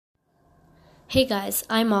Hey guys,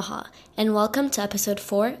 I'm Maha, and welcome to episode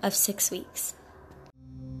 4 of 6 weeks.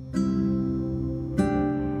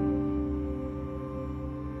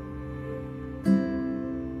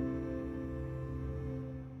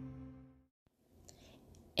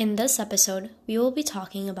 In this episode, we will be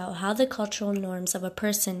talking about how the cultural norms of a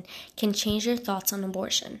person can change your thoughts on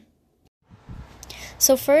abortion.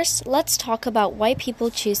 So first, let's talk about why people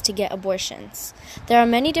choose to get abortions. There are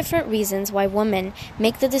many different reasons why women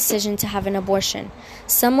make the decision to have an abortion.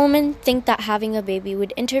 Some women think that having a baby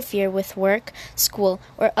would interfere with work, school,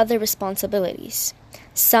 or other responsibilities.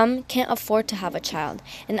 Some can't afford to have a child,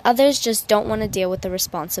 and others just don't want to deal with the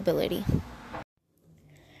responsibility.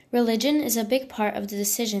 Religion is a big part of the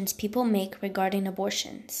decisions people make regarding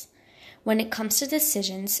abortions. When it comes to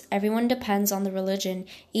decisions, everyone depends on the religion,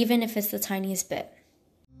 even if it's the tiniest bit.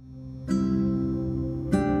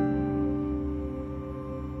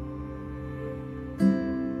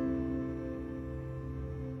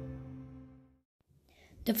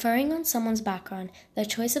 Differing on someone's background, the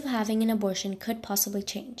choice of having an abortion could possibly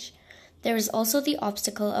change. There is also the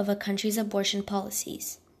obstacle of a country's abortion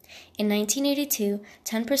policies. In 1982,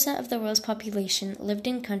 10% of the world's population lived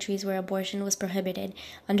in countries where abortion was prohibited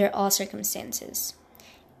under all circumstances.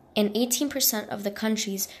 In 18% of the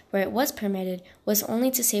countries where it was permitted was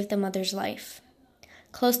only to save the mother's life.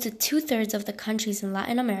 Close to 2/3 of the countries in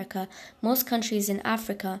Latin America, most countries in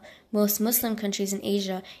Africa, most Muslim countries in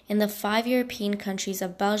Asia, and the 5 European countries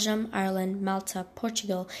of Belgium, Ireland, Malta,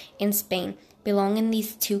 Portugal, and Spain belong in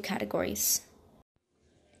these two categories.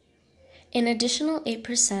 An additional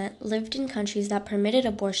 8% lived in countries that permitted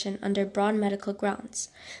abortion under broad medical grounds.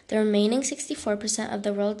 The remaining 64% of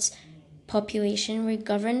the world's population were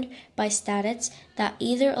governed by statutes that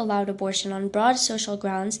either allowed abortion on broad social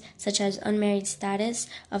grounds, such as unmarried status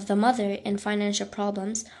of the mother and financial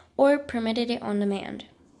problems, or permitted it on demand.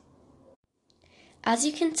 As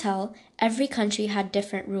you can tell, every country had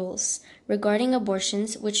different rules regarding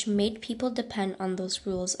abortions, which made people depend on those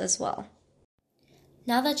rules as well.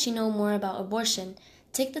 Now that you know more about abortion,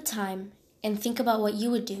 take the time and think about what you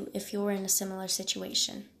would do if you were in a similar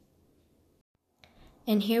situation.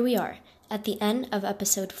 And here we are, at the end of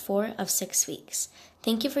episode 4 of 6 weeks.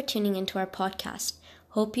 Thank you for tuning into our podcast.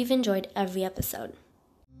 Hope you've enjoyed every episode.